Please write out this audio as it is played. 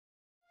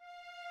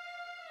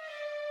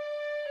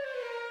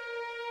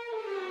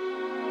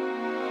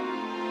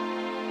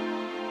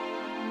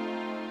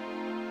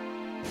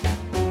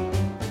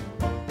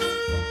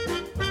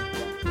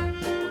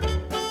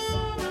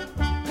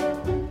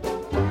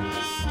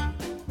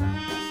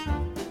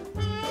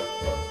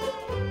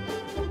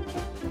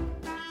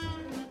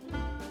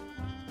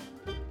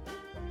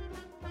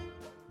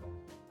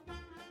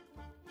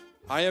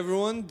Hi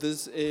everyone,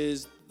 this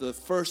is the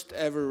first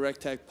ever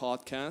RecTech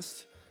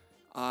podcast.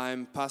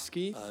 I'm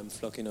Pasky. I'm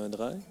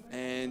Flocky93.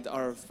 And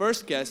our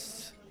first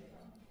guest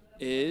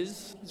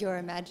is... Your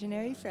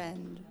imaginary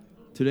friend.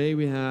 Today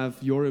we have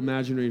your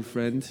imaginary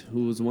friend,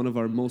 who's one of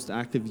our most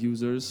active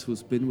users,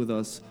 who's been with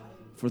us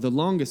for the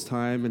longest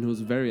time and who's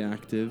very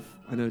active,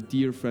 and a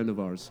dear friend of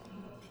ours.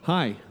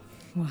 Hi.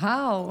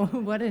 Wow,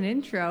 what an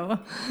intro.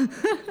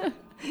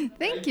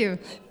 Thank you,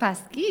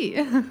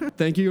 Pasky.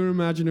 Thank you, your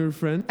imaginary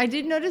friend. I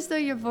did notice though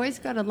your voice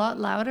got a lot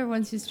louder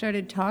once you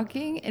started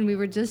talking, and we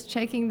were just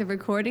checking the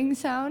recording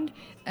sound,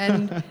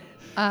 and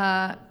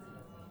and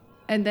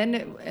then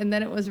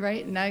it was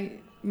right, and now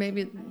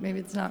maybe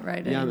it's not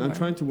right anymore. I'm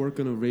trying to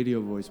work on a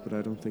radio voice, but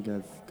I don't think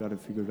I've got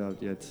it figured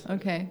out yet.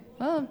 Okay,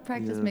 well,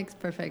 practice makes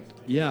perfect.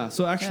 Yeah,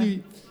 so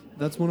actually,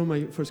 that's one of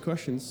my first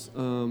questions.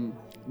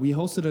 We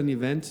hosted an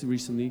event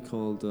recently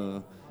called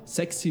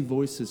Sexy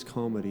Voices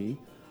Comedy.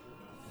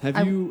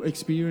 Have you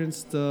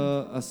experienced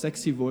a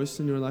sexy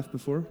voice in your life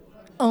before?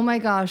 Oh my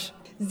gosh,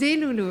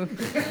 Zelulu.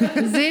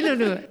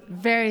 Zelulu,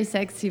 very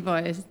sexy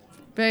voice.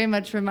 Very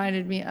much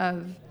reminded me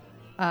of,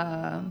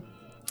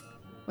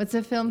 what's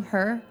the film,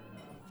 Her?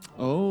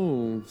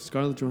 Oh,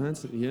 Scarlett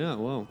Johansson. Yeah,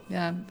 wow.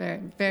 Yeah,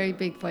 very, very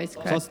big voice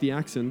crush. Plus the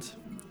accent.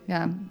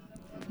 Yeah,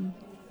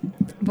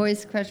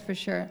 voice crush for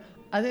sure.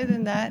 Other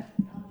than that,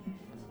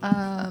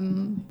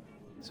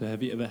 So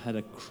have you ever had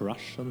a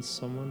crush on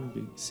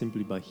someone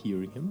simply by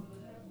hearing him?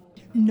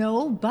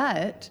 no,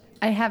 but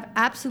I have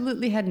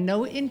absolutely had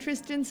no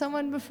interest in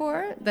someone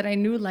before that I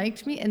knew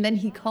liked me, and then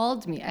he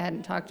called me. I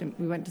hadn't talked to him.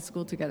 We went to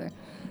school together.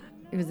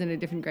 It was in a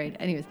different grade.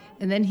 Anyways,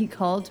 and then he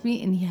called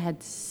me, and he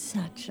had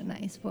such a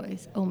nice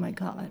voice. Oh my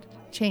God,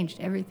 changed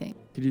everything.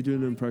 Could you do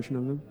an impression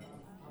of him?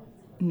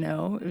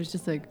 No, it was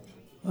just like,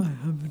 I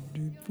have a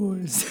deep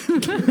voice.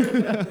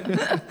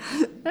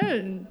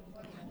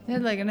 He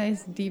had like a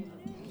nice deep,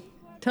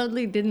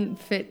 totally didn't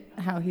fit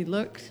how he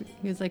looked.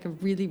 He was like a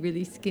really,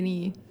 really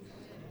skinny,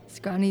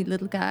 scrawny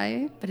little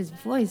guy, but his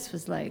voice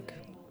was like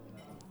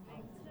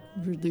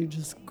really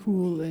just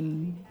cool,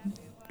 and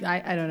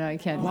I don't know, I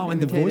can't. Wow,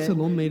 and the imitate voice it.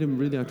 alone made him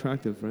really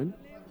attractive, right?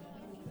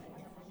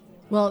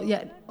 Well,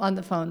 yeah, on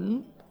the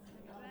phone.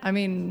 I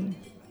mean,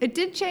 it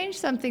did change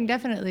something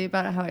definitely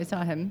about how I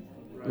saw him.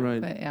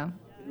 Right. But yeah.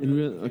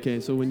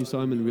 Okay, so when you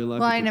saw him in real life...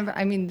 Well, I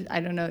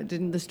don't know.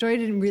 The story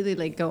didn't really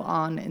like go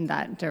on in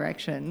that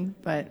direction,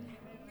 but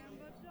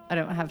I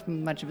don't have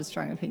much of a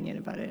strong opinion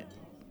about it.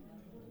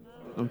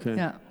 Okay.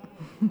 Yeah.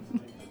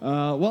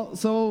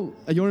 So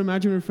your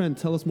imaginary friend,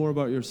 tell us more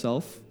about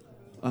yourself.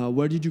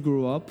 Where did you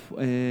grow up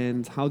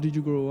and how did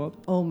you grow up?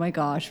 Oh my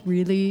gosh,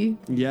 really?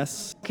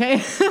 Yes.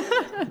 Okay.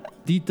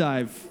 Deep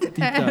dive.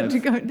 I have to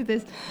go into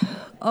this.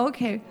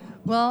 Okay.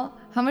 Well,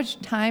 how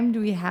much time do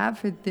we have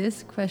for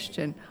this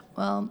question?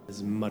 Well,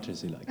 As much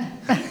as you like.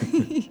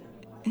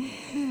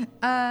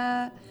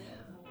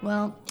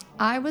 well,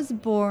 I was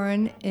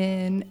born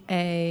in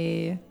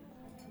a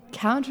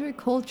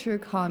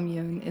counterculture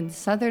commune in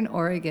Southern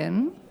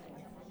Oregon.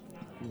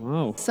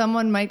 Wow.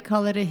 Someone might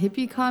call it a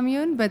hippie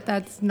commune, but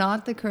that's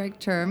not the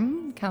correct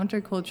term,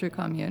 counterculture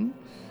commune.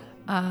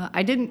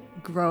 I didn't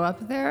grow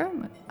up there.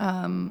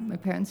 My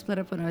parents split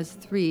up when I was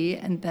 3,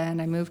 and then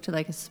I moved to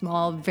like a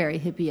small, very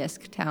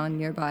hippie-esque town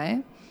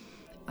nearby.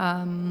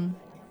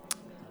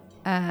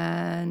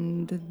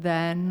 And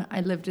then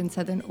I lived in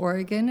Southern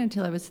Oregon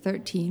until I was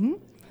 13.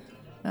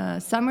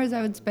 Summers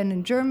I would spend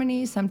in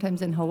Germany,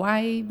 sometimes in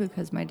Hawaii,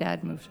 because my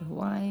dad moved to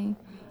Hawaii.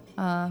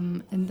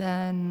 And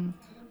then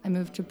I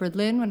moved to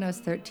Berlin when I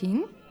was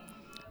 13.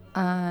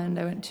 And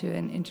I went to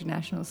an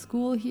international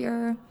school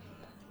here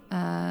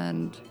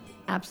and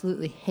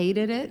absolutely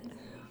hated it.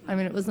 I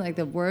mean, it wasn't like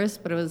the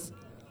worst, but it was,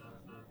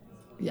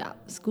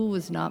 school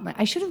was not my...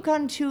 I should have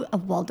gone to a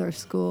Waldorf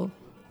school.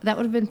 That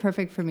would have been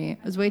perfect for me.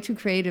 I was way too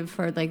creative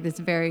for like this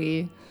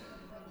very,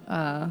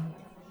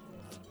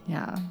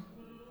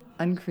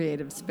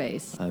 uncreative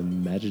space. I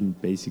imagine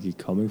basically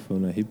coming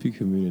from a hippie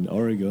community in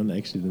Oregon,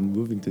 actually then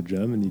moving to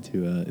Germany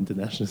to an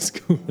international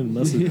school, it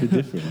must be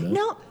different, huh?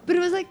 No, but it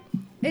was like,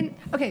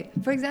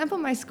 for example,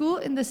 my school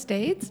in the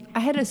States, I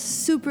had a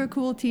super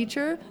cool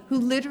teacher who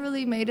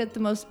literally made it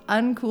the most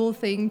uncool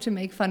thing to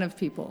make fun of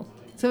people.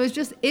 So it was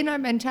just in our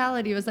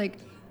mentality, it was like,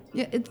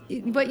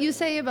 what you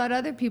say about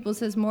other people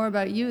says more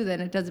about you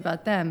than it does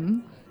about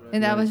them.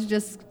 And that was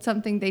just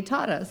something they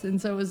taught us. And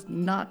so it was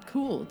not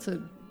cool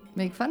to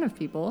make fun of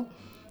people.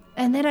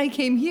 And then I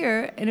came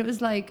here, and it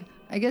was like,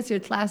 I guess your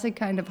classic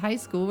kind of high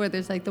school where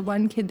there's like the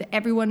one kid that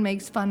everyone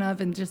makes fun of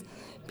and just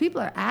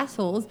people are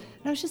assholes.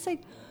 And I was just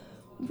like,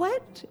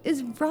 what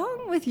is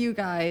wrong with you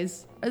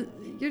guys?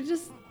 You're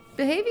just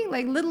behaving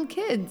like little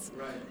kids.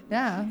 Right.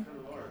 Yeah.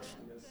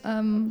 I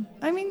mean,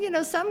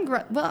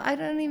 I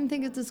don't even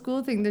think it's a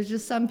school thing. There's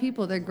just some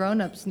people, they're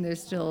grown-ups and they're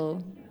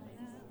still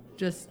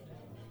just,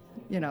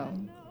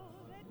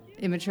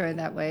 immature in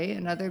that way.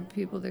 And other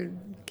people, they're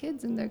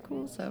kids and they're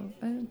cool. So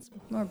it's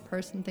more a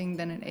person thing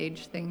than an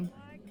age thing.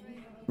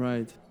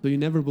 Right. So you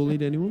never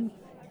bullied anyone?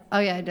 Oh,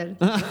 yeah, I did.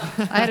 I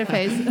had a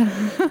phase.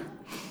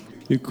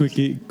 You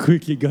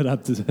quickly got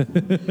up to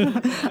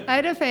that. I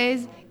had a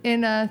phase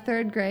in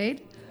third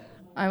grade.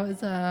 I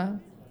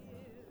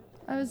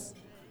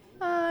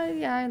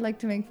like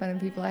to make fun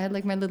of people. I had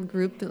like my little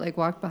group that like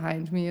walked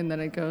behind me, and then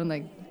I'd go and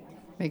like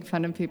make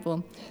fun of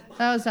people.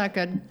 That was not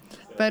good.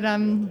 But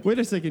Wait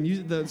a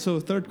second.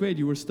 So third grade,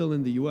 you were still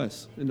in the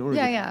U.S. in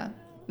Oregon. yeah.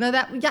 No,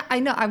 I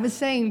know. I was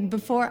saying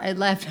before I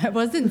left. I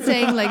wasn't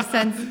saying like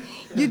since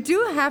you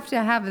do have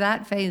to have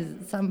that phase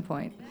at some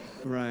point.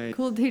 Right.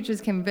 Cool teachers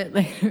came a bit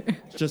later.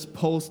 Just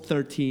post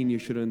 13, you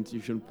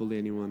shouldn't bully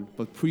anyone.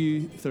 But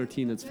pre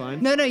 13, it's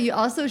fine. No, you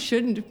also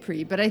shouldn't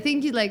pre. But I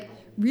think you like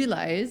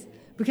realize,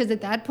 because at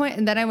that point,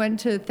 and then I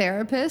went to a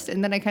therapist,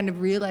 and then I kind of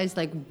realized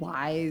like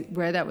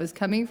where that was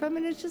coming from,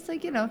 and it's just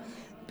like, you know,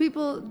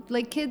 people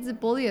like kids that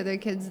bully other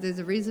kids. There's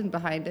a reason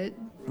behind it.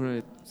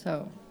 Right.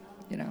 So,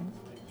 you know.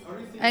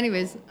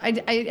 Anyways, I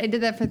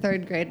did that for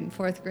third grade, and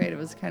fourth grade it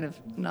was kind of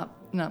not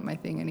my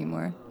thing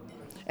anymore.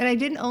 And I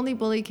didn't only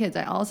bully kids.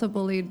 I also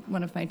bullied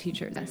one of my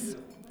teachers. Yes.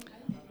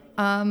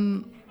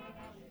 Can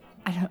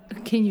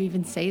you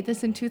even say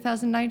this in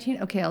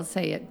 2019? Okay, I'll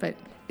say it, but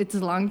it's a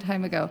long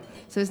time ago.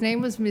 So his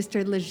name was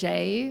Mr.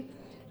 Leger,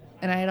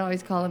 and I'd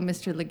always call him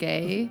Mr.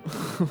 Legay.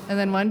 And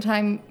then one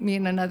time, me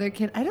and another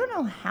kid, I don't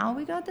know how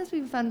we got this.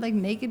 We found like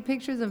naked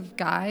pictures of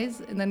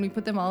guys, and then we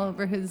put them all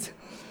over his.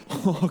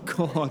 Oh,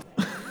 God.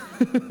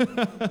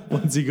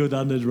 Once you go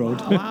down that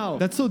road. Wow.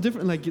 That's so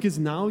different. Like, because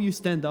now you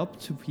stand up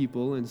to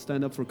people and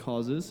stand up for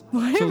causes.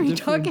 Why so are we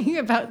different. talking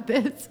about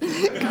this?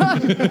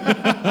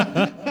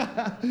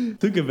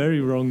 Took a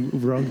very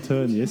wrong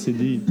turn. Yes,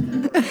 indeed.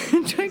 Is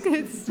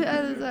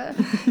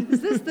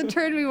this the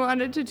turn we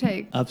wanted to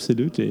take?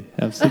 Absolutely.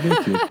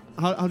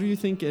 How do you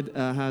think it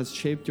has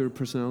shaped your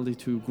personality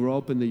to grow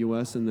up in the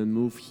U.S. and then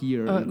move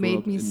here? Oh, and it grow made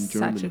up me in such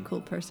Germany? a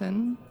cool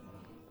person.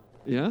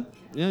 Yeah?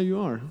 Yeah, you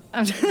are.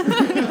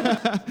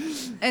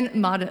 And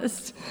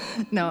modest.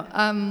 No.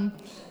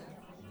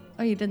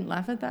 Oh, you didn't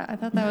laugh at that? I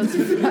thought that was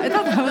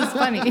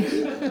funny.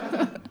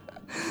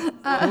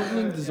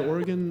 Portland is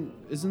Oregon,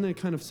 isn't it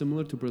kind of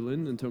similar to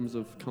Berlin in terms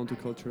of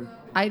counterculture?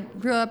 I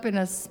grew up in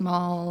a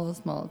small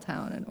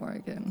town in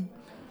Oregon,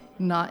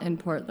 not in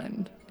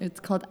Portland. It's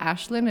called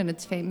Ashland, and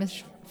it's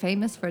famous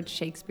for its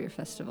Shakespeare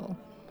Festival.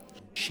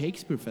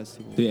 Shakespeare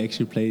Festival? They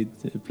actually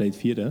played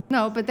theater.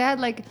 No, but they had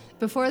like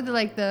before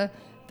the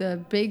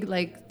big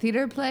like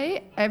theater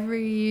play I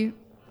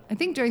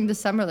think during the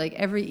summer, like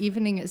every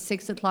evening at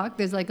 6:00,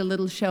 there's like a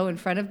little show in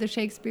front of the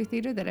Shakespeare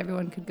Theater that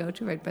everyone could go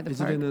to right by the Is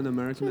park. it in an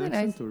American really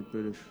accent nice. or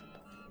British?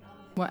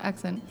 What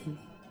accent?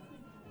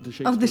 The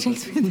Shakespeare Oh, the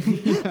Shakespeare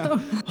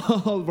Theater.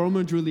 Oh,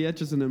 Romeo and Juliet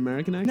just an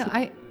American No,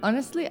 accent?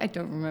 I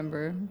don't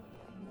remember.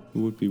 It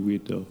would be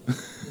weird though.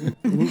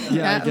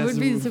 Yeah, I It guess would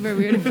be super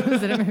weird if it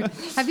was an American.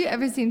 Have you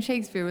ever seen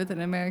Shakespeare with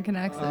an American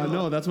accent?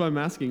 No, that's why I'm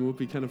asking. It would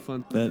be kind of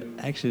fun. That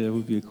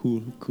would be a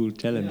cool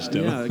challenge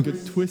though. Yeah, a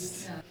good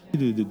twist. You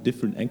do the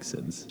different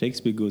accents.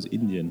 Shakespeare goes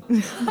Indian.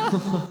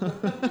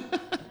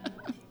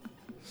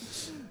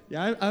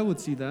 Yeah, I would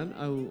see that.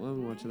 I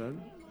would watch that.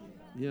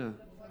 Yeah.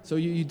 So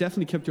you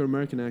definitely kept your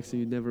American accent.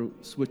 You never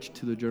switched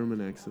to the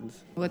German accent.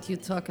 What you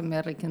talk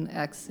American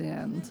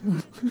accent?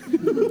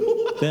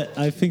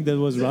 I think that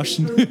was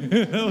Russian.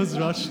 That was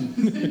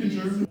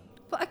Russian.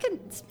 But I can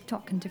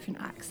talk in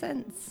different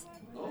accents.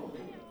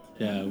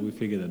 Yeah, we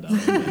figured it out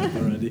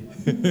already.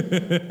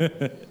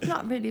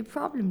 Not really a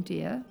problem,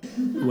 dear.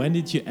 When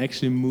did you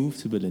actually move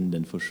to Berlin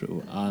then for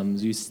sure?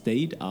 So you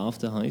stayed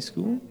after high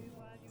school?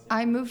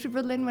 I moved to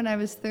Berlin when I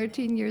was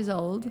 13 years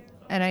old,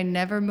 and I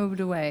never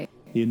moved away.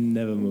 You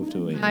never moved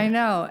away. I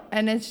know,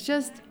 and it's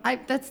just,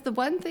 that's the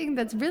one thing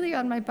that's really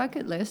on my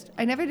bucket list.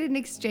 I never did an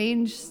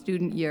exchange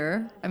student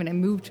year. I mean, I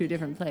moved to a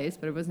different place,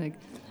 but it wasn't,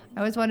 I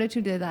always wanted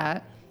to do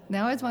that.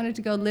 Now I always wanted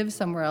to go live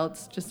somewhere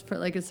else just for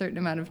like a certain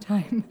amount of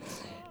time.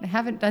 I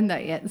haven't done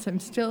that yet, so I'm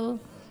still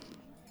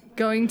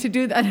going to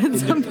do that at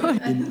some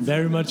point.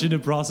 Very much in the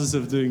process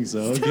of doing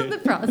so. Still Okay. the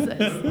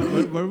process.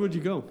 Where would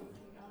you go?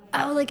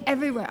 Oh, like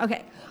everywhere.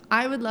 Okay.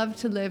 I would love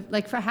to live,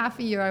 like for half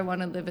a year, I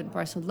want to live in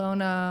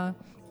Barcelona,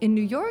 in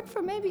New York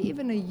for maybe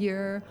even a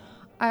year.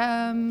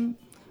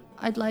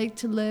 I'd like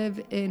to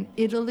live in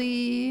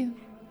Italy,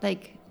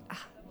 like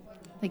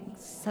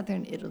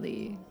southern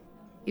Italy.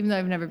 Even though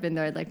I've never been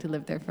there, I'd like to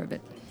live there for a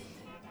bit.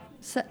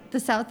 So, the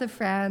south of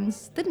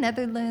France, the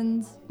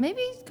Netherlands,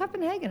 maybe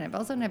Copenhagen. I've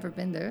also never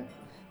been there.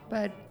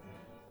 But,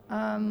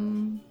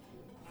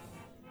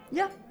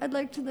 yeah, I'd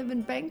like to live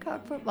in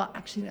Bangkok for, well,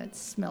 actually, that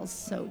smells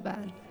so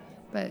bad.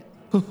 But,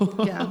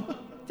 yeah,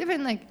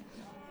 different, like,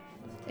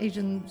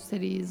 Asian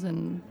cities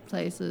and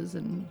places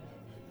and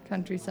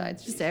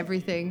countrysides, just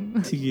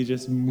everything. You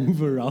just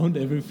move around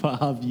every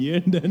half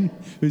year and then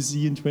we see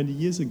you in 20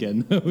 years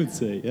again, I would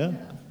say. Yeah,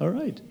 all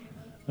right.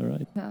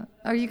 Yeah.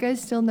 Are you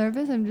guys still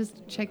nervous? I'm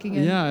just checking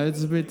in. Yeah,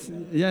 it's a bit.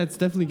 Yeah, it's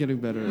definitely getting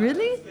better.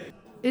 Really?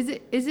 Is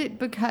it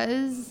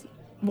because?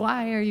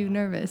 Why are you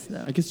nervous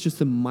though? I guess just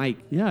the mic.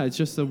 Yeah, it's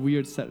just a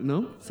weird set.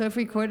 No. So if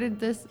we recorded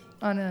this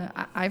on an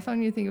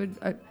iPhone, you think it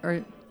would,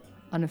 or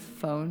on a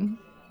phone?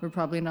 We're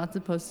probably not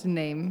supposed to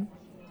name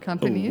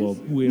companies. Oh, well,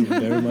 we're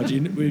very much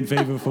in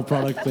favor for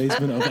product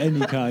placement of any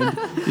kind.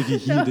 If you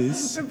hear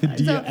this,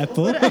 dear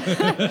Apple.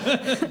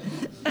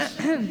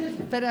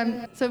 But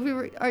so if we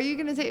were, are you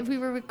gonna say if we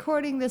were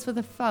recording this with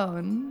a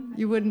phone,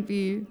 you wouldn't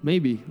be?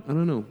 Maybe. I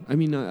don't know. I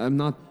mean, I'm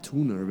not too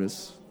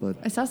nervous, but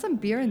I saw some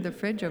beer in the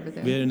fridge over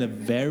there. We're in a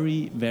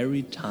very,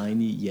 very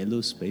tiny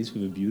yellow space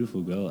with a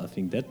beautiful girl. I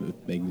think that would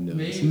make me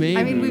nervous. maybe.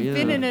 I mean, we've yeah.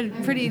 been in a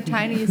pretty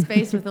tiny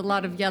space with a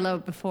lot of yellow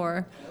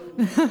before.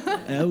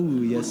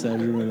 Oh, yes, I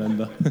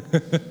remember.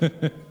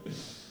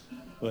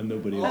 Well,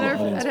 nobody in the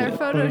audience. At our but-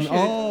 photo shoot.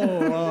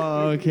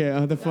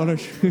 Okay. The photo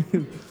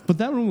shoot. But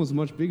that room was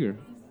much bigger.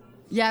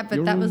 Yeah, but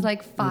Your that was room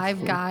like 5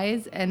 full.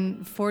 guys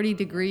and 40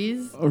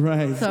 degrees. All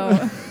right.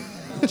 So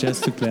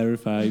Just to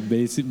clarify,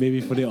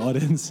 maybe for the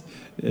audience,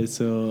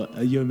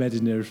 your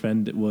imaginary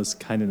friend was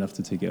kind enough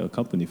to take our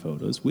company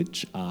photos,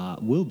 which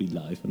will be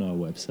live on our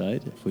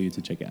website for you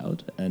to check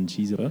out. And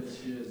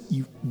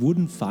you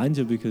wouldn't find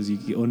her because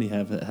you only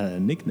have her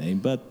nickname,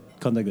 but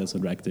contact us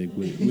on Ragtag.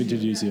 We'll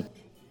introduce you.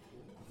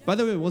 By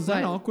the way, was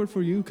that Right. awkward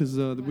for you? Because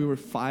we were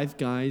 5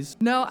 guys.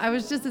 no, I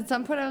was just at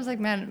some point I was like,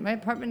 man, my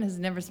apartment has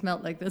never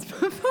smelled like this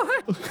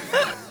before.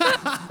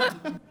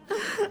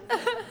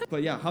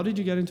 But yeah, how did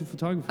you get into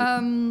photography?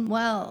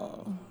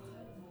 Well,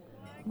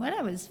 when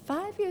I was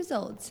 5 years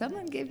old,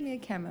 someone gave me a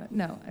camera.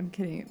 No, I'm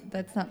kidding.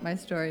 That's not my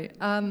story.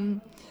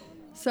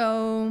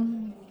 So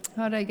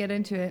how did I get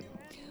into it?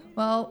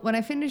 Well, when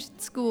I finished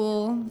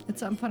school, at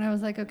some point I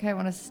was like, okay, I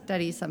want to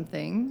study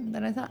something.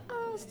 Then I thought,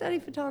 oh, study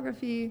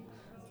photography.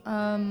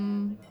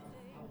 And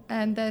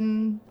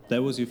then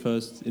That was your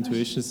first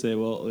intuition to say,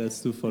 well,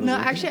 let's do photography. no,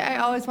 actually, I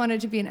always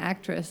wanted to be an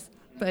actress,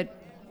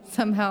 but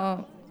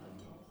somehow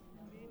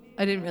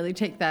I didn't really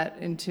take that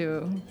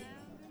into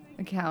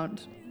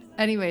account.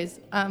 Anyways,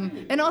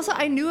 and also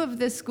I knew of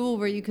this school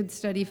where you could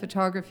study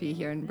photography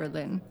here in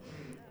Berlin.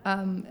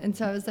 And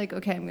so I was like,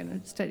 okay, I'm going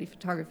to study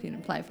photography and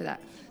apply for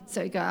that.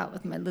 So I got out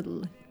with my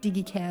little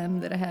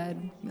Digicam that I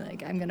had.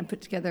 Like, I'm going to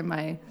put together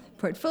my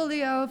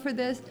portfolio for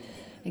this.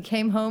 I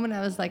came home and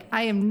I was like,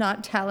 I am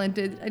not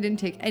talented. I didn't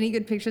take any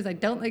good pictures. I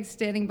don't like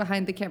standing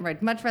behind the camera.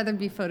 I'd much rather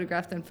be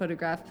photographed than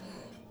photograph.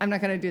 I'm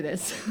not going to do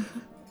this.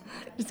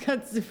 Just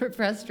got super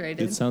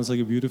frustrated. It sounds like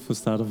a beautiful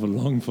start of a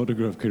long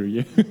photograph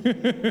career.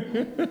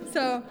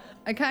 So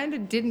I kind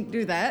of didn't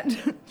do that.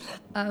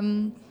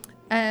 And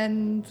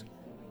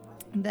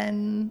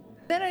then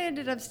I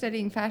ended up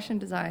studying fashion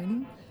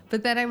design.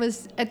 But then I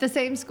was at the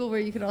same school where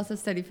you could also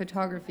study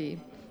photography.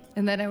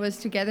 And then I was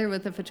together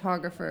with a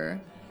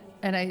photographer.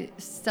 And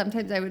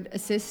sometimes I would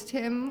assist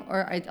him,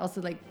 or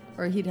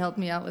or he'd help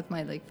me out with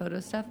my photo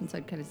stuff, and so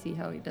I'd kind of see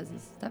how he does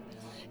his stuff.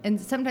 And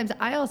sometimes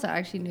I also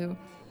actually knew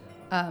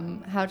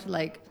how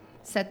to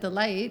set the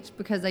light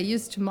because I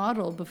used to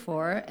model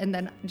before, and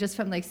then just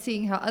from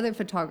seeing how other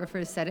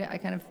photographers set it, I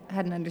kind of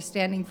had an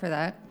understanding for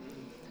that.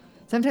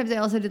 Sometimes I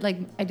also did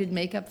I did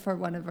makeup for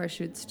one of our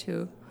shoots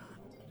too,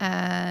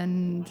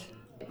 and.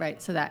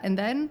 Right, so that. And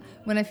then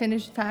when I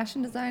finished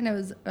fashion design, I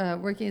was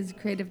working as a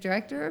creative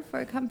director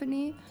for a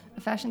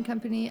fashion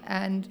company.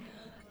 And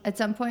at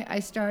some point I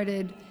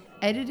started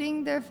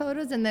editing their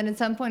photos. And then at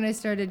some point I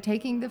started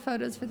taking the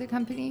photos for the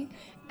company.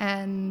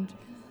 And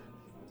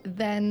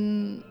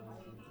then...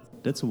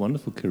 That's a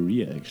wonderful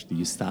career, actually.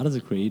 You start as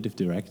a creative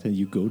director and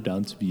you go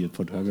down to be a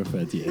photographer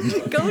at the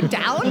end. Go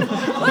down?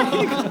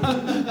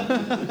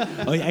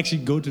 Oh, you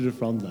actually go to the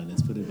front line.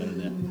 Let's put it better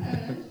there.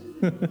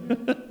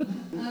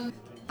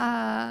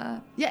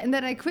 Yeah, and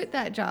then I quit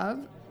that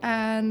job,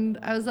 and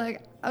I was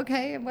like,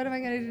 okay, what am I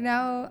going to do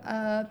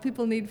now?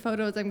 People need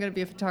photos. I'm going to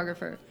be a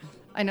photographer.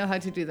 I know how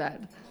to do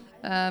that.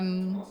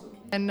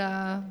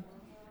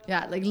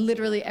 Yeah,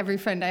 literally every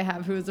friend I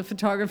have who is a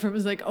photographer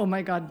was like, oh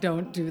my God,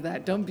 don't do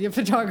that. Don't be a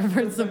photographer.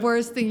 It's the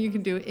worst thing you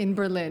can do in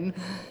Berlin.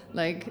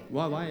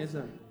 Why is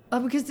that? Oh,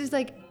 because there's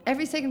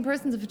every second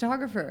person's a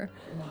photographer.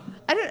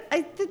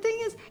 The thing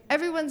is,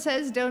 everyone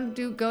says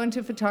go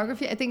into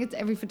photography. I think it's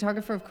every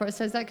photographer, of course,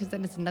 says that because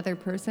then it's another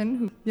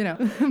person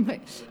who,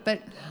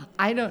 but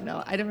I don't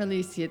know. I don't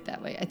really see it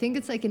that way. I think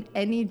it's in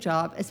any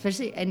job,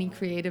 especially any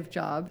creative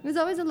job. There's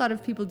always a lot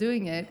of people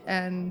doing it,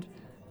 and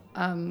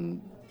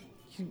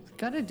you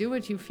gotta do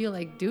what you feel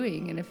like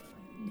doing.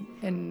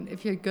 And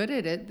if you're good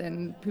at it,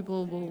 then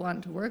people will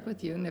want to work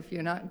with you. And if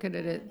you're not good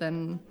at it,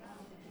 then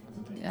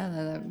yeah,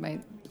 that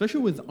might.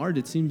 Especially with art,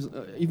 it seems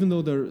even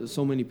though there are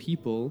so many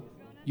people,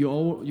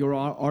 your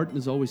art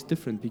is always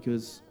different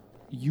because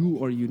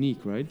you are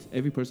unique, right?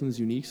 Every person is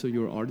unique, so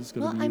your art is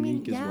going to be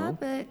unique as well.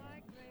 But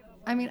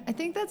I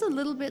think that's a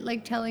little bit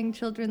like telling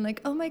children,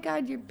 oh my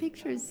God, your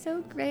picture is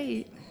so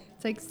great.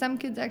 It's some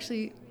kids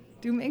actually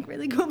do make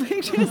really cool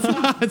pictures.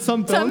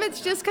 Some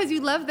it's just because you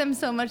love them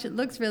so much, it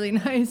looks really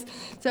nice.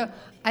 So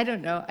I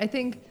don't know. I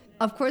think,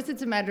 of course,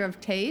 it's a matter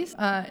of taste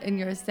in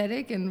your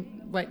aesthetic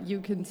and what you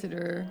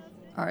consider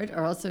art,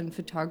 or also in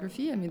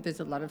photography. I mean,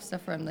 there's a lot of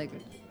stuff where I'm like,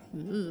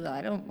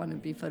 I don't want to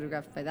be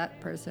photographed by that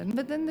person.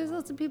 But then there's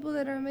also people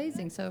that are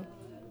amazing. So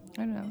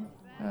I don't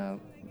know.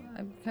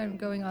 I'm kind of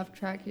going off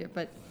track here,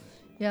 but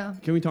yeah.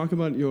 Can we talk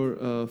about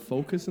your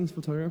focus in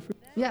photography?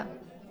 Yeah.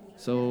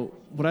 So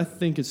what I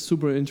think is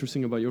super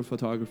interesting about your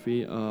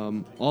photography,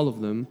 all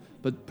of them,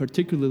 but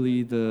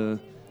particularly the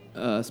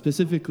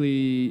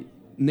specifically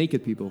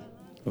naked people.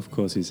 Of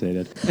course, you say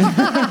that.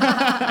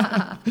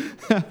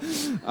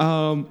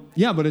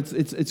 Yeah, but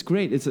it's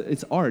great.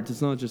 It's art.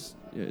 It's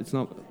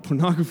not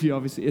pornography.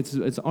 Obviously,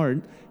 it's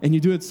art, and you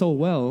do it so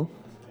well.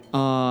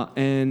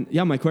 And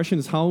yeah, my question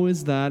is, how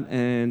is that,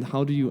 and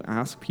how do you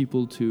ask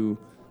people to?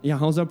 Yeah,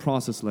 how's that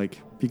process like?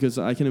 Because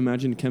I can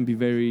imagine it can be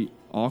very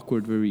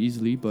awkward very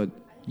easily, but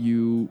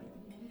you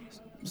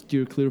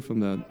steer clear from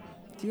that.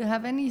 Do you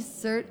have any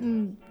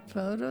certain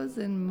photos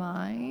in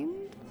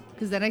mind?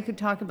 Because then I could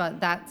talk about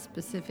that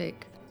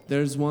specific.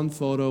 There's one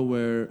photo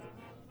where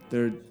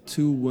there are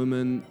two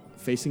women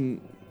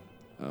facing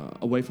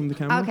away from the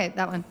camera. Okay,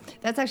 that one.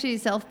 That's actually a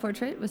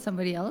self-portrait with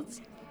somebody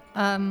else.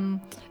 And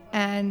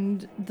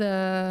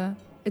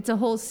it's a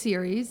whole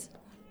series.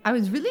 I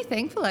was really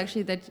thankful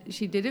actually that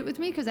she did it with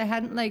me, because I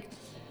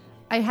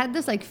had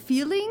this like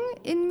feeling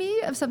in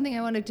me of something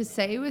I wanted to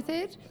say with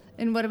it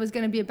and what it was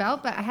going to be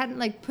about, but I hadn't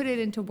like put it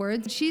into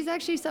words. She's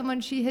actually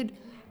someone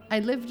I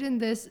lived in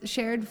this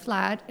shared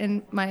flat,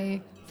 and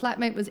my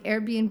flatmate was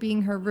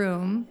Airbnb-ing her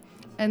room.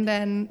 And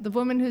then the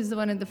woman who's the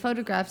one in the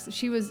photographs,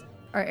 she was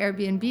our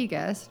Airbnb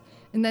guest.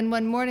 And then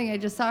one morning I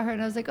just saw her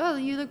and I was like, oh,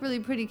 you look really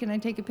pretty. Can I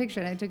take a picture?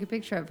 And I took a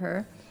picture of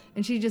her.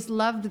 And she just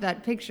loved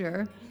that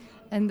picture.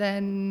 And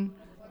then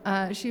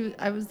I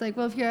was like,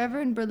 well, if you're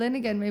ever in Berlin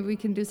again, maybe we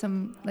can do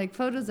some like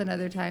photos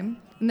another time.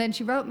 And then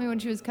she wrote me when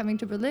she was coming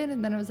to Berlin.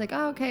 And then I was like,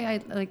 oh, okay,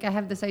 I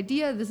have this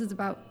idea. This is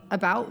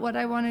about what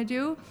I want to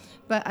do.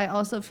 But I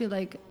also feel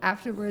like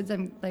afterwards,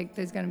 I'm like,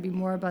 there's going to be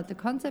more about the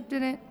concept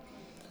in it.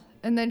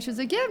 And then she was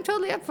like, yeah, I'm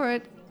totally up for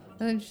it.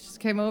 And then she just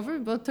came over, we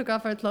both took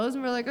off our clothes,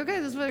 and we're like, okay,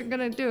 this is what we're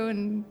going to do.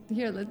 And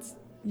here, let's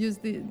use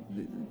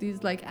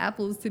these like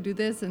apples to do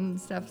this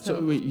and stuff.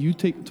 So wait, you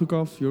took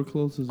off your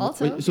clothes as well?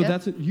 Also, wait, so yeah.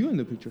 that's you in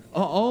the picture?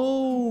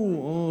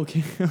 Oh,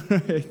 okay. All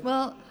right.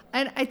 Well,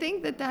 and I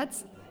think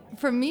that's,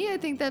 for me, I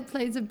think that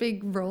plays a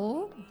big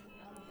role.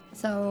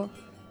 So,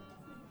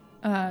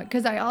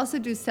 because I also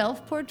do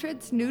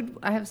self-portraits, nude.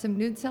 I have some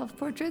nude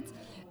self-portraits.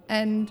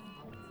 And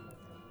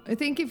I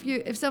think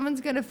if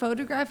someone's going to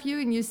photograph you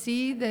and you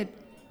see that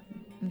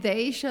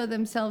they show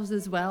themselves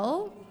as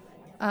well,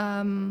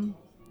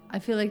 I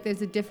feel like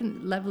there's a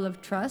different level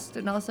of trust.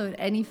 And also in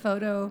any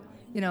photo,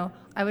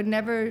 I would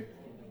never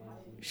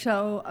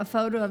show a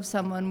photo of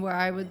someone where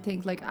I would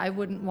think like I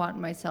wouldn't want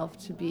myself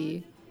to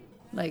be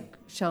like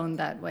shown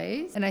that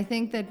way. And I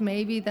think that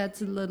maybe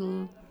that's a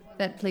little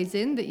that plays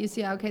in, that you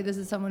see, okay, this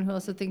is someone who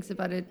also thinks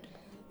about it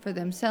for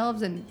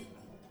themselves. And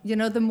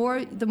the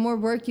more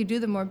work you do,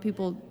 the more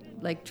people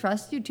like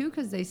trust you too,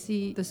 because they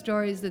see the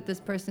stories that this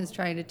person is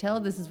trying to tell.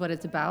 This is what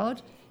it's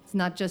about. It's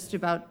not just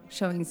about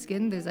showing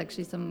skin. There's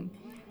actually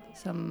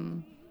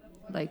some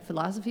like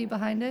philosophy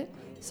behind it.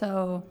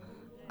 So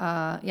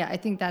yeah, I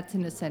think that's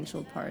an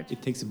essential part.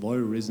 It takes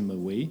voyeurism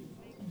away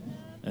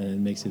and it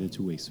makes it a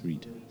two-way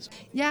street.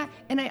 Yeah,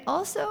 and I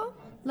also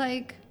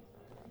like,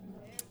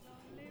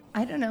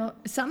 I don't know,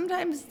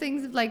 sometimes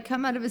things like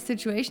come out of a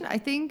situation. I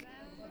think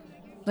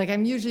like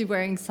I'm usually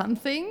wearing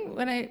something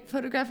when I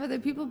photograph other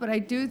people, but I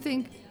do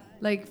think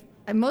like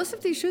most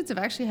of these shoots have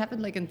actually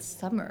happened like in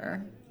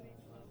summer,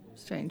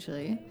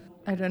 strangely.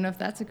 I don't know if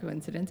that's a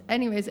coincidence.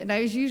 Anyways, and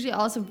I was usually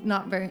also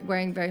not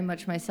wearing very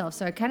much myself.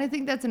 So I kind of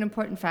think that's an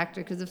important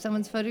factor, because if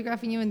someone's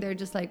photographing you and they're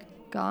just like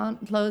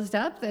closed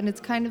up, then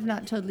it's kind of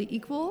not totally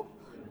equal.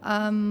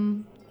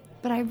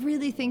 But I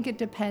really think it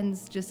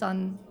depends just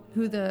on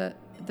who the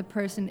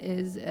person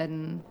is.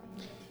 And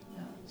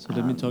so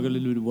let me talk a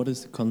little bit. What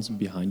is the concept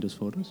behind those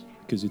photos?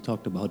 Because you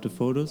talked about the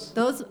photos.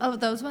 Those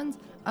ones.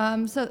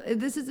 So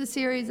this is a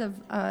series of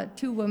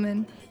two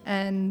women,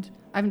 and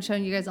I haven't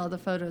shown you guys all the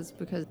photos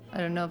because I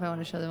don't know if I want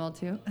to show them all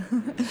to you.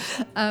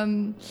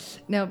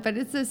 No, but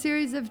it's a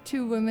series of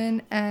two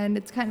women, and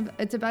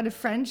it's about a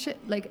friendship,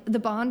 like the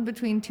bond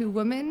between two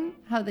women,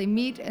 how they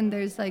meet, and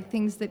there's like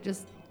things that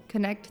just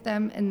connect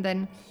them. And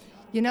then,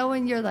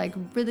 when you're like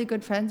really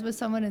good friends with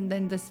someone, and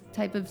then this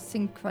type of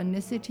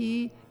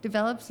synchronicity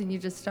develops, and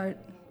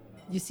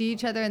you see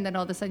each other, and then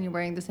all of a sudden you're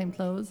wearing the same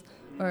clothes,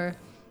 or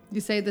you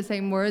say the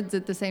same words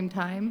at the same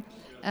time.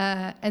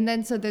 And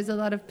then so there's a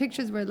lot of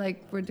pictures where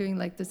like we're doing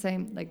like the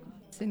same like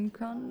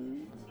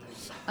synchron.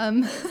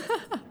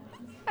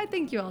 I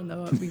think you all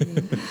know what we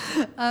mean.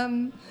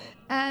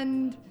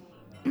 And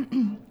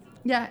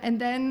yeah,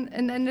 and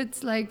then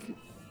it's like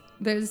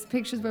there's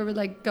pictures where we're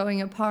like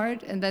going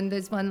apart, and then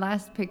there's one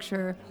last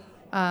picture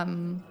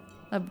of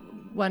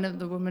one of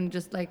the women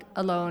just like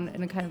alone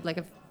in a kind of like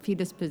a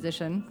fetus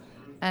position,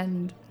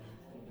 and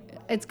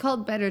it's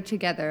called Better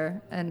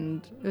Together,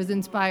 and it was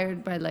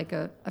inspired by like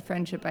a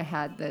friendship I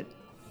had that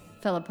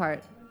fell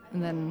apart.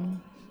 And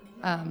then,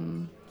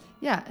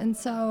 yeah, and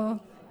so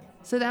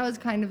that was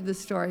kind of the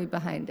story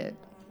behind it.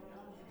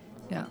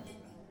 Yeah.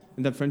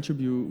 In that friendship,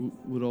 you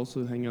would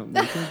also hang out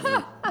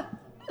naked?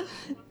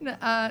 No,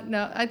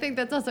 I think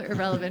that's also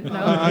irrelevant.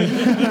 No,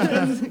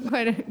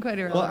 quite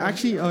irrelevant. Well,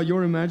 actually,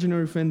 your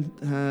imaginary friend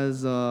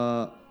has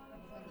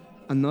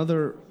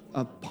another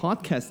a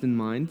podcast in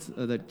mind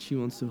that she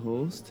wants to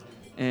host,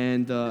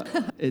 and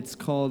it's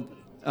called.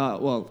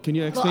 Can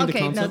you explain the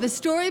concept? No, the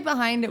story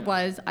behind it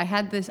was I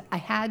had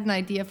an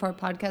idea for a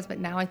podcast, but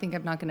now I think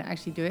I'm not going to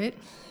actually do it.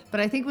 But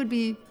I think it would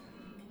be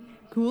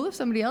cool if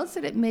somebody else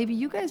did it. Maybe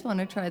you guys want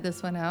to try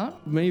this one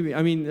out. Maybe.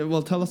 I mean,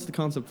 well, tell us the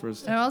concept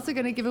first. And I'm also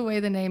going to give away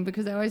the name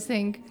because I always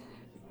think,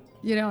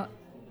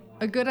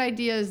 a good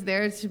idea is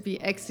there to be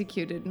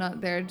executed,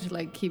 not there to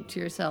like keep to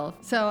yourself.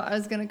 So I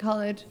was going to call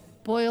it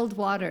Boiled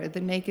Water, the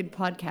Naked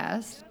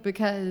Podcast,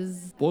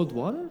 because... Boiled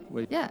water?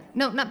 Wait. Yeah.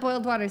 No, not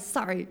boiled water.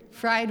 Sorry.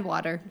 Fried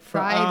water.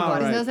 Fried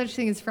water. Right. There's no such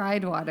thing as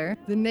fried water.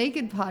 The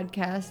Naked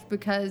Podcast,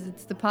 because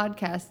it's the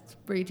podcast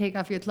where you take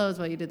off your clothes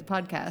while you do the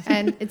podcast.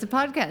 And it's a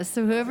podcast,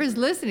 so whoever's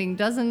listening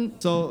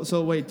doesn't...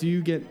 So wait,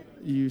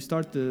 you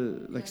start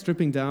the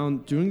stripping down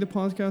during the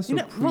podcast?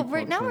 Or well,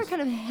 right now we're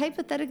kind of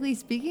hypothetically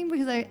speaking,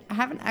 because I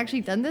haven't actually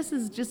done this.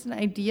 It's just an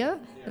idea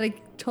that I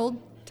told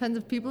tons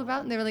of people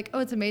about, and they were like, oh,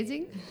 it's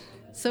amazing.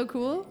 So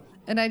cool.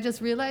 And I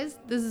just realized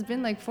this has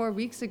been like 4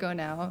 weeks ago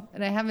now,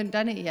 and I haven't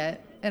done it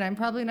yet. And I'm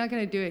probably not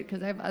going to do it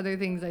because I have other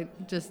things I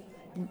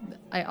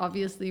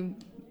obviously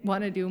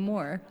want to do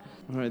more.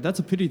 All right, that's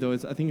a pity though.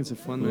 I think it's a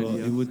fun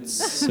idea. It would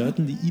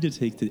certainly either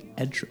take the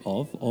edge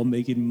off or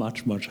make it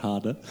much, much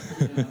harder.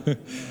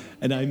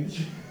 and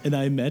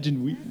I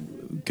imagine we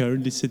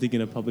currently sitting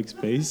in a public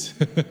space,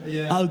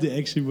 how they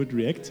actually would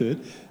react to it.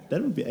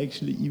 That would be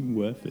actually even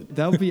worth it.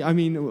 That would be, I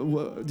mean,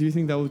 do you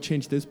think that would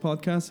change this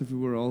podcast if we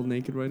were all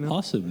naked right now?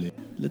 Possibly.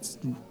 Let's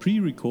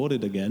pre-record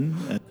it again.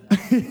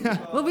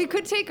 Well, we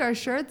could take our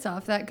shirts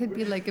off. That could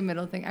be like a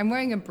middle thing. I'm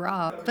wearing a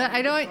bra. But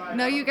I don't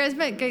know. You guys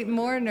might get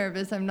more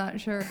nervous. I'm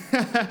not sure.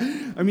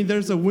 I mean,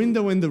 there's a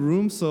window in the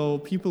room, so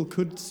people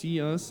could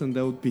see us and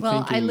they would be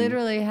thinking... Well, I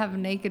literally have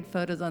naked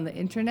photos on the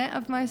internet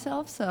of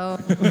myself, so...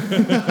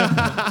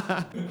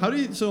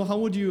 How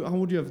would you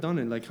have done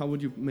it? Like, how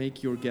would you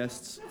make your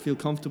guests feel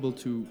comfortable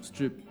to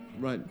strip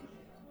right?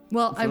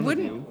 Well, I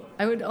wouldn't.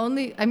 I would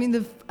only. I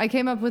mean, I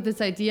came up with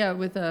this idea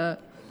with a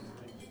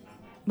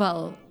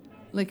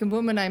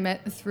woman I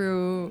met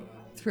through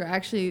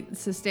actually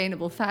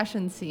sustainable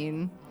fashion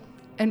scene,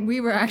 and we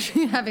were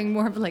actually having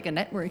more of like a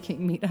networking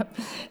meetup,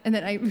 and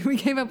then we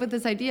came up with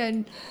this idea,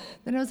 and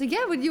then I was like,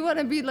 yeah, would you want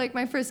to be like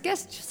my first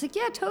guest? She was like,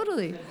 yeah,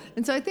 totally.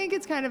 And so I think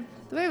it's kind of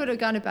the way I would have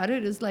gone about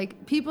it is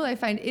like people I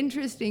find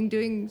interesting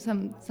doing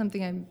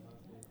something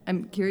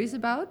I'm curious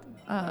about,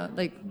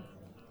 like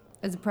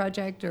as a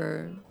project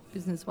or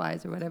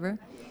business-wise or whatever,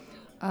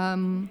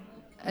 and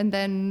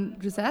then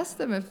just ask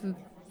them if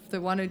they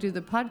want to do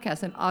the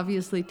podcast, and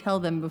obviously tell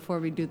them before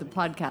we do the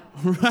podcast.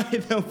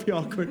 Right, that would be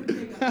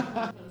awkward.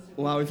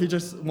 Wow,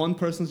 if one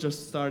person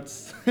just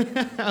starts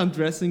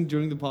undressing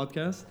during the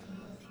podcast,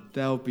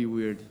 that would be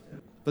weird.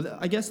 But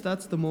I guess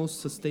that's the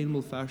most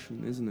sustainable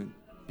fashion, isn't it?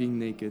 Being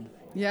naked.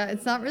 Yeah,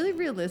 it's not really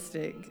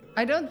realistic.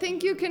 I don't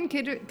think you can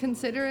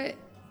consider it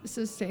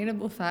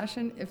sustainable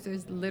fashion if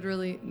there's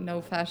literally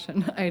no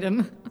fashion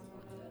item.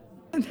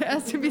 There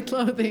has to be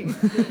clothing.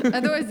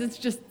 Otherwise, it's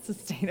just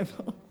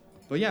sustainable.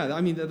 But yeah,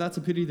 I mean, that's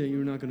a pity that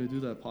you're not going to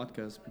do that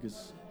podcast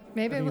because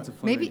I think it's a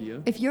fun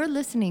idea. If you're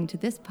listening to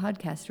this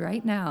podcast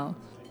right now,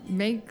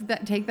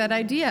 take that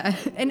idea.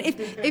 And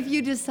if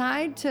you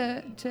decide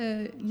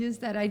to use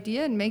that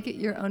idea and make it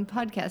your own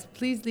podcast,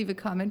 please leave a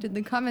comment in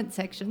the comment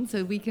section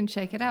so we can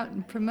check it out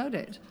and promote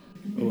it.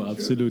 Oh,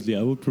 absolutely.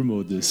 I will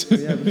promote this.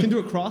 Yeah, we can do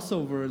a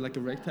crossover, like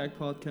a Rectag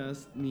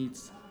podcast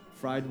meets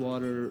Fried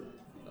Water,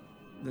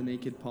 the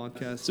Naked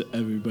Podcast. So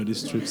everybody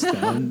strips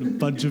down, a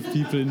bunch of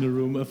people in the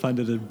room. I find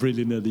that a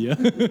brilliant idea.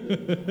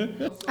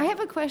 I have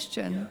a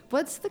question.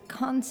 What's the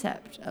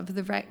concept of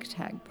the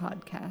Rectag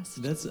podcast?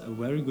 That's a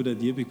very good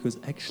idea because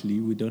actually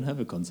we don't have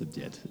a concept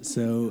yet.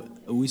 So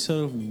we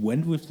sort of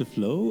went with the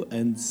flow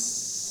and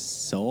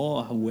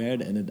saw where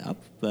it ended up.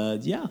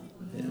 But yeah,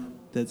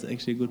 that's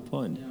actually a good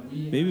point.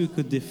 Maybe we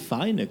could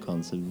define a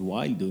concept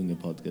while doing a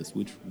podcast,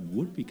 which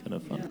would be kind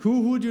of fun.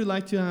 Who would you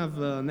like to have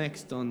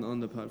next on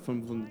the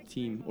from the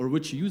team, or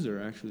which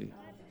user actually?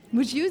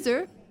 Which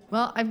user?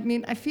 Well, I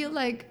mean, I feel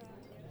like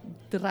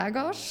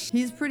Dragos,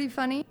 he's pretty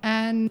funny,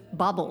 and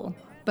Bobble.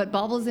 But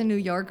Bobble's in New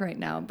York right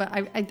now. But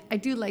I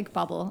do like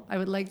Bobble. I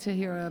would like to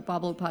hear a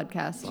Bobble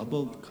podcast.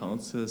 Bobble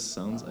concept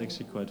sounds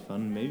actually quite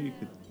fun. Maybe you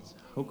could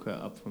hook her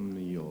up from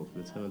New York.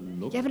 Let's have a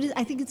look. Yeah, but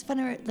I think it's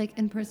funner like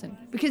in person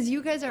because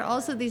you guys are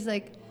also these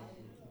like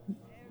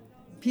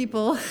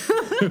people.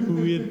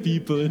 Weird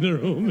people in a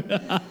room.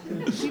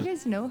 Do you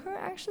guys know her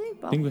actually?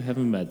 Bob? I think we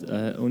haven't met.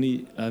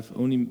 We've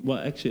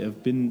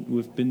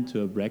been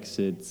to a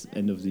Brexit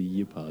end of the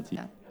year party.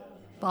 Yeah.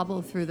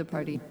 Bobble through the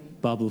party.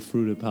 Bubble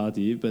through the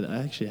party, but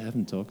I actually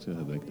haven't talked to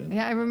her back then.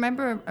 Yeah, I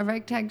remember a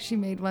Rectag she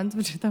made once,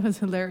 which I thought was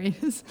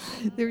hilarious.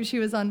 She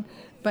was on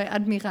by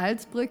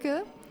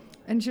Admiralsbrücke.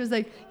 And she was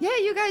like, yeah,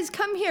 you guys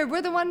come here.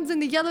 We're the ones in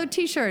the yellow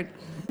T-shirt.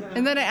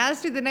 And then I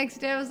asked her the next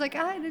day, I was like,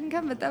 I didn't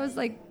come, but that was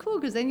like cool,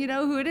 because then you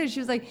know who it is. She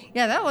was like,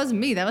 yeah, that wasn't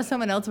me. That was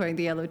someone else wearing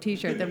the yellow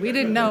t-shirt that we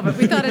didn't know, but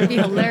we thought it'd be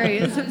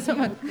hilarious if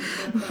someone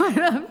went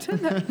up to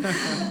them.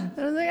 And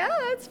I was like,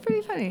 oh, that's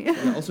pretty funny.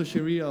 Yeah, also,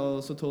 Cherie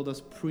also told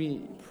us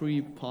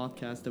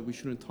pre-podcast that we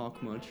shouldn't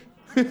talk much.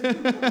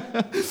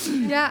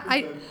 Yeah,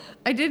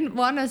 I didn't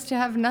want us to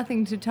have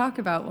nothing to talk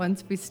about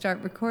once we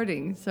start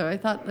recording, so I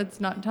thought let's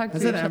not talk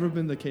Has to that each other. ever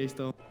been the case,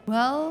 though?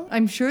 Well,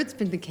 I'm sure it's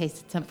been the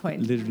case at some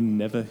point. Literally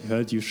never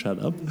heard you shut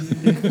up.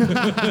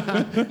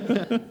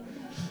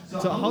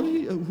 So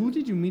who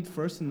did you meet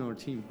first in our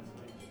team?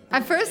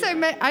 At first, I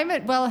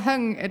met Well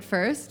Hung at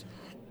first,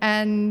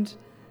 and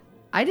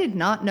I did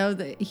not know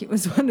that he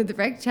was one of the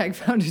RegTag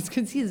founders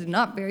because he's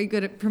not very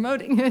good at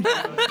promoting it.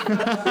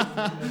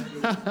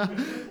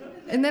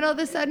 And then all of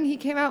a sudden, he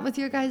came out with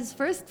your guys'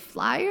 first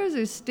flyers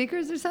or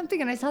stickers or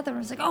something, and I saw them, and I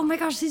was like, oh my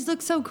gosh, these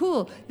look so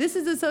cool. This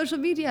is a social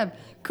media app.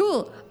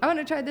 Cool, I want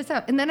to try this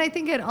out. And then I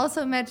think I'd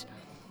also met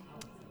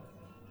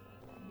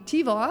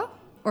Tivor,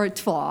 or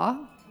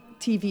Tvor,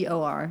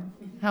 Tvor,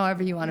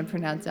 however you want to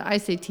pronounce it. I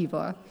say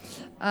Tivor.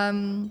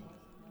 And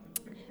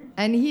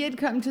he had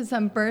come to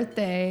some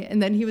birthday,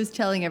 and then he was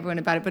telling everyone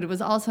about it, but it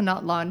was also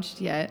not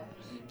launched yet.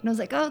 And I was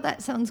like, oh,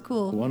 that sounds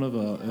cool. One of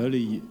our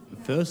early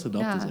first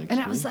adopters, actually. And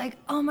I was like,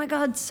 oh my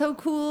God, so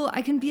cool.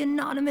 I can be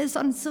anonymous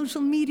on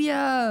social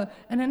media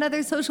and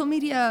another social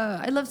media.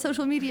 I love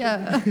social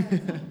media.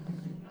 Where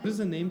does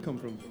the name come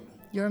from?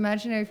 Your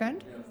imaginary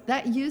friend?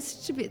 That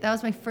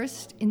was my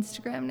first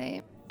Instagram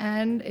name.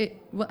 And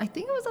I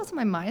think it was also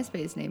my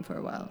MySpace name for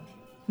a while.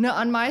 No,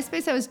 on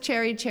MySpace I was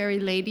Cherry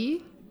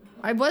Lady.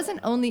 I wasn't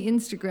only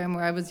Instagram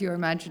where I was your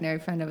imaginary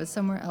friend. I was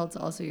somewhere else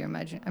also your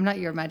imaginary. I'm not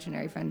your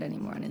imaginary friend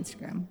anymore on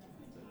Instagram.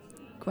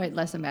 Quite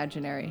less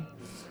imaginary.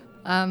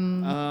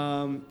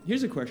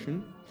 Here's a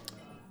question.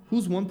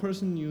 Who's one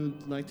person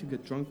you'd like to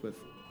get drunk with?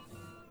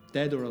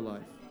 Dead or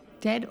alive?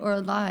 Dead or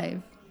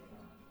alive?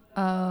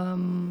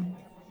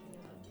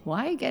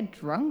 Why get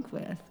drunk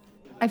with?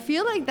 I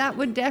feel like that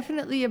would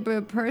definitely be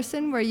a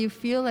person where you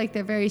feel like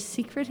they're very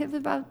secretive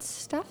about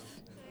stuff.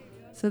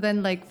 So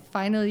then, like,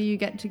 finally you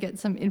get to get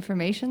some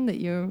information that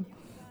you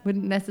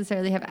wouldn't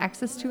necessarily have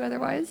access to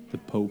otherwise. The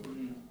Pope.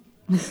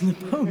 The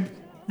Pope.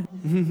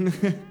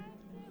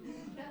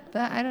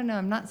 But I don't know,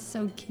 I'm not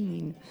so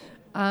keen.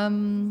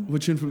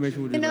 Which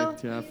information would you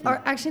like to have?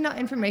 Or actually not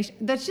information.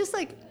 That's just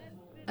like,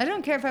 I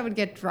don't care if I would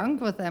get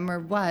drunk with them or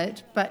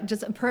what, but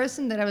just a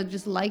person that I would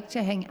just like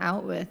to hang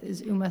out with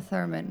is Uma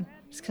Thurman.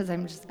 Just because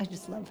I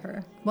just love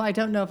her. Well, I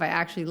don't know if I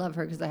actually love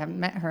her because I haven't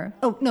met her.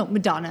 Oh, no,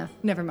 Madonna.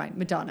 Never mind,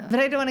 Madonna.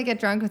 But I don't want to get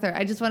drunk with her.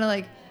 I just want to,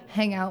 like,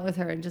 hang out with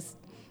her and just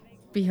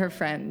be her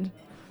friend.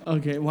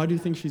 Okay, why do you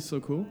think she's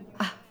so cool?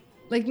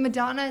 Like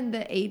Madonna in the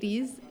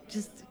 80s,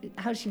 just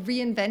how she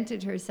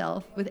reinvented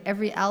herself with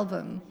every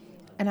album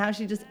and how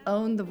she just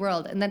owned the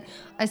world. And then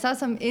I saw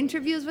some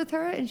interviews with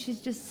her, and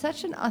she's just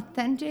such an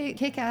authentic,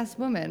 kick-ass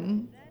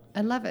woman.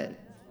 I love it.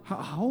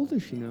 How old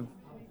is she now?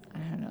 I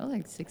don't know,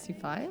 like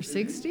 65 or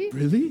 60?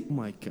 Really? Oh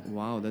my God,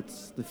 wow,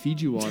 that's the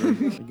Fiji water,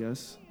 I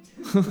guess.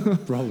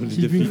 Probably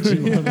the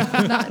Fiji one.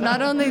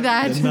 Not only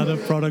that. Another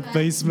product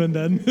placement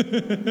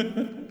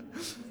then.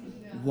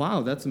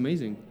 Wow, that's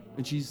amazing.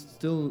 And she's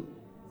still,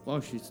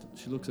 wow, she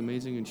looks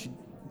amazing. And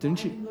didn't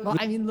she? Well,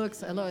 I mean, looks,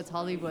 hello, it's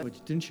Hollywood.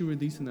 But didn't she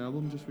release an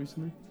album just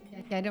recently?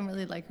 Yeah, I don't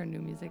really like her new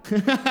music.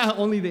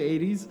 Only the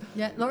 80s?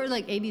 Yeah, or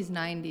like 80s,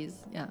 90s.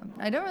 Yeah,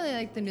 I don't really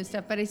like the new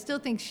stuff, but I still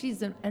think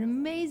she's an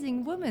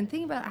amazing woman.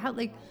 Think about how,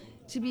 like,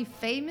 to be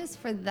famous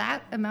for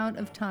that amount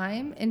of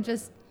time and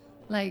just,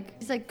 like,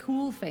 she's like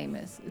cool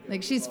famous.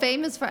 Like, she's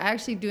famous for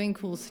actually doing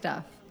cool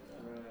stuff.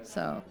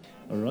 So.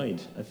 All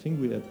right, I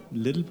think we are a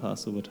little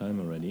past over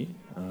time already.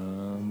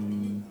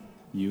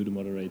 You, the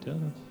moderator.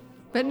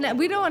 But no,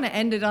 we don't want to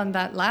end it on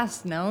that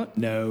last note.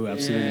 No,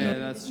 absolutely Yeah, not.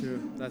 that's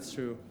true. That's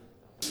true.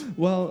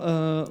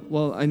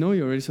 Well, I know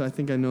you already, so I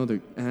think I know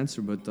the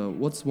answer. But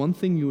what's one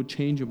thing you would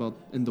change about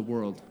in the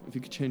world? If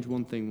you could change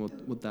one thing, what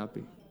would that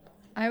be?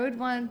 I would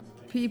want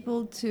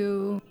people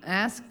to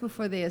ask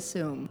before they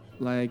assume.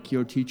 Like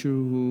your teacher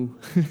who,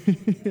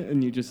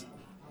 and you just.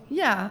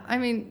 Yeah, I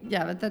mean,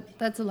 yeah, but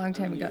that's a long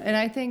time ago. And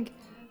I think,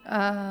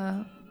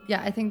 I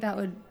think that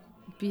would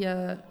be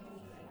a.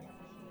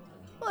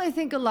 Well, I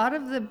think a lot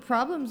of the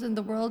problems in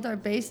the world are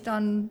based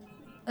on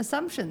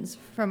assumptions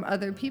from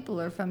other people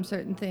or from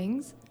certain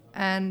things,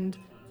 and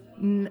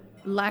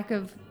lack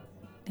of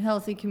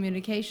healthy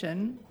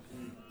communication,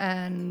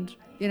 and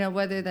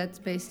whether that's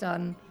based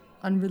on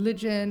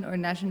religion or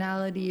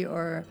nationality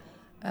or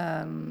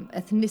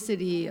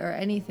ethnicity or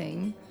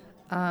anything,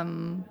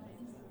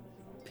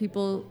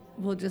 people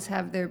will just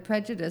have their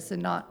prejudice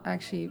and not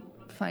actually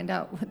find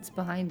out what's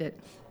behind it.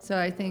 So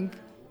I think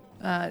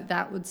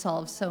that would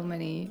solve so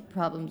many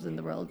problems in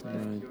the world.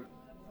 Right.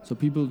 So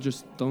people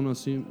just don't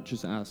assume,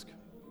 just ask.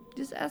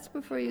 Just ask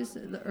before you,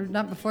 or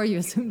not before you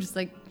assume, just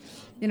like,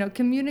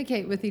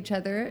 communicate with each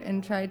other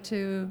and try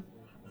to,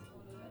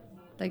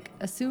 like,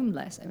 assume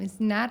less. I mean, it's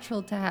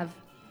natural to have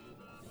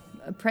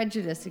a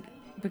prejudice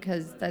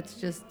because that's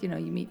just, you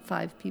meet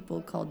 5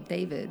 people called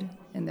David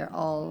and they're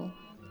all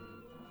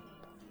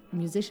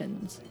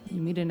musicians.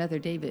 You meet another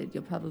David,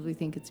 you'll probably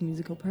think it's a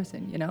musical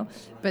person,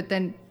 but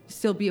then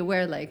still be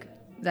aware, like,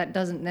 that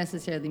doesn't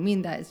necessarily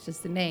mean that, it's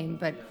just a name.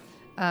 But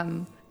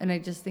and I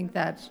just think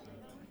that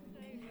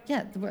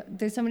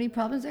there's so many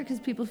problems there because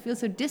people feel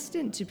so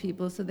distant to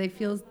people, so they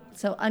feel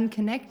so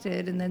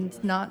unconnected, and then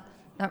it's not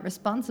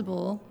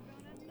responsible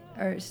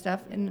or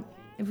stuff. And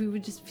if we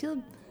would just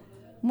feel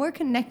more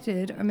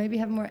connected, or maybe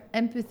have more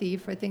empathy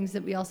for things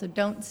that we also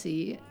don't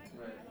see,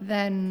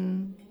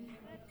 then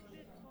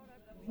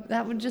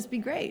that would just be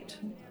great.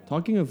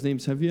 Talking of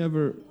names, have you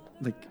ever,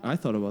 I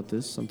thought about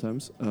this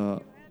sometimes,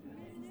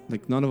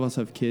 none of us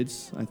have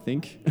kids, I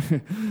think,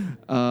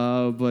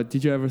 but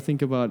did you ever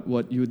think about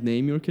what you would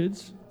name your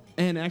kids?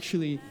 And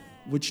actually,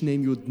 which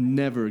name you would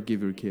never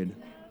give your kid?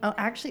 Oh,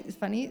 actually, it's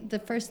funny. The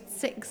first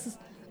 6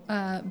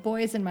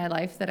 boys in my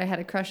life that I had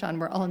a crush on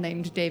were all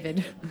named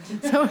David.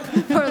 So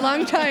for a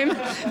long time,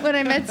 when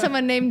I met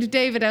someone named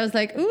David, I was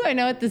like, ooh, I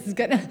know what this is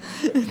going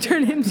to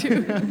turn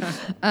into.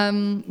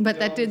 But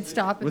that did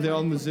stop. Were they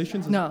all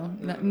musicians? No,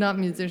 not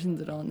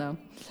musicians at all, no.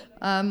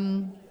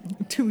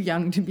 Too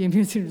young to be a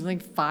musician.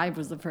 5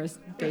 was the first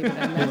David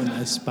I met. Oh, an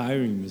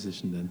aspiring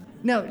musician then.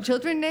 No,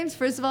 children names,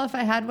 first of all, if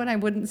I had one, I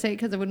wouldn't say it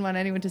because I wouldn't want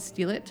anyone to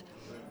steal it.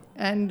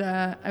 And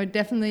I would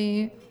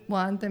definitely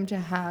want them to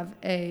have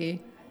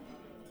a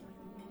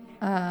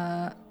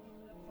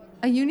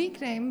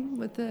unique name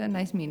with a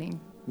nice meaning.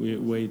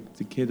 Wait,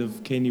 the kid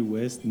of Kanye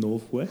West,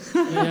 Northwest?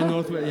 Yeah,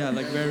 Northwest,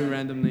 very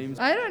random names.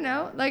 I don't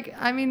know.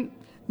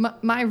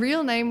 My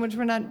real name, which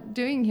we're not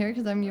doing here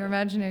because I'm your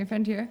imaginary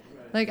friend here,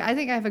 I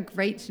think I have a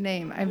great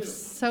name. I have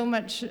so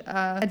much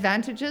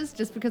advantages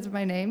just because of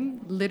my name,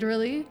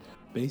 literally.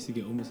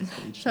 Basically, almost a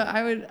stage. So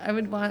I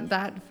would want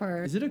that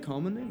for... Is it a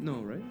common name?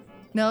 No, right?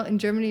 No, in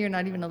Germany, you're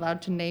not even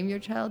allowed to name your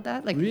child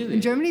that. Really?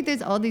 In Germany,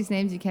 there's all these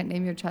names you can't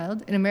name your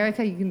child. In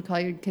America, you can call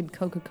your kid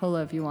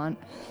Coca-Cola if you want.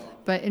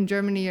 But in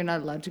Germany, you're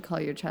not allowed to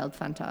call your child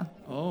Fanta.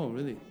 Oh,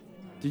 really?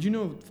 Did you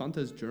know Fanta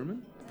is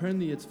German?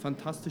 Apparently, it's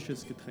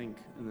fantastisches Getränk.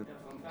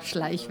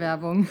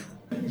 Schleichwerbung.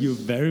 You're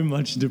very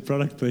much into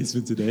product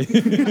placement today.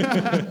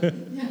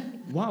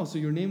 Wow, so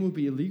your name will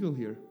be illegal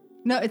here?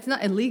 No, it's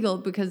not illegal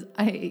because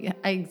I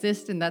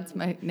exist and that's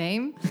my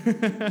name.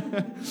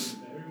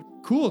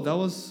 Cool. That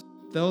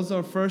was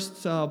our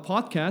first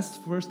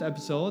podcast, first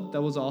episode.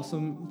 That was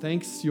awesome.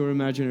 Thanks, your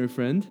imaginary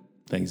friend.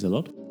 Thanks a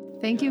lot.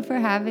 Thank you for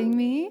having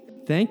me.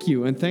 Thank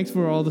you, and thanks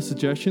for all the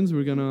suggestions.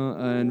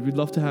 And we'd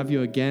love to have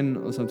you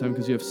again sometime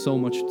because you have so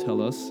much to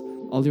tell us.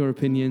 All your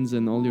opinions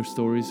and all your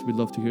stories, we'd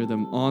love to hear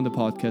them on the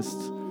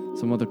podcast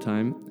some other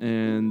time.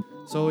 And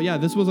so,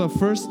 this was our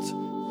first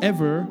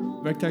ever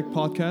RecTech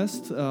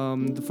podcast.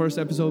 The first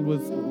episode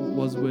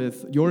was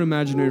with your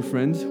imaginary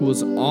friend, who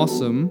was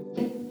awesome.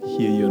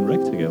 Hear you on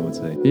RecTech, I would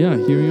say. Yeah,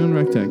 hear you on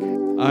RecTech.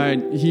 All right,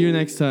 see you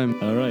next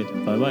time. All right,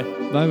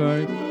 bye-bye.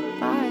 Bye-bye.